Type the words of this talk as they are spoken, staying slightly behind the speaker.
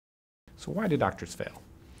So why do doctors fail?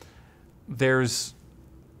 There's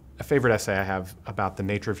a favorite essay I have about the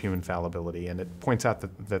nature of human fallibility, and it points out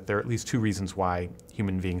that there are at least two reasons why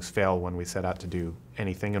human beings fail when we set out to do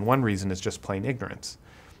anything, and one reason is just plain ignorance.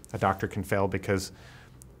 A doctor can fail because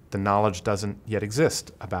the knowledge doesn't yet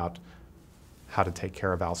exist about how to take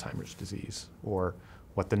care of Alzheimer's disease or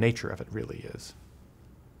what the nature of it really is.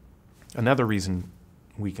 Another reason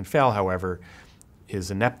we can fail, however,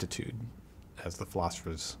 is ineptitude, as the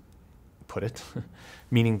philosophers put it,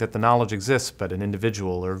 meaning that the knowledge exists, but an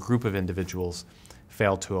individual or a group of individuals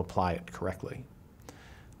fail to apply it correctly.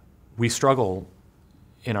 We struggle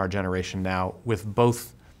in our generation now with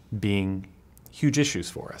both being huge issues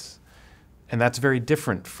for us, and that's very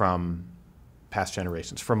different from past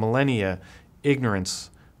generations. For millennia,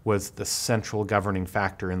 ignorance was the central governing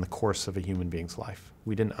factor in the course of a human being's life.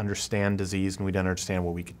 We didn't understand disease, and we didn't understand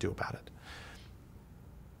what we could do about it.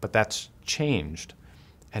 But that's changed.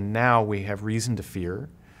 And now we have reason to fear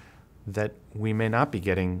that we may not be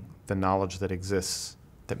getting the knowledge that exists,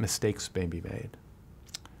 that mistakes may be made.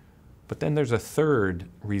 But then there's a third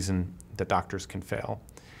reason that doctors can fail,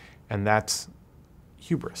 and that's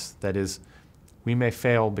hubris. That is, we may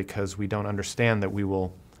fail because we don't understand that we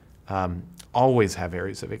will always have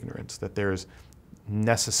areas of ignorance, that there's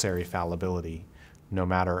necessary fallibility no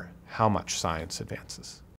matter how much science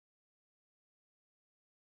advances.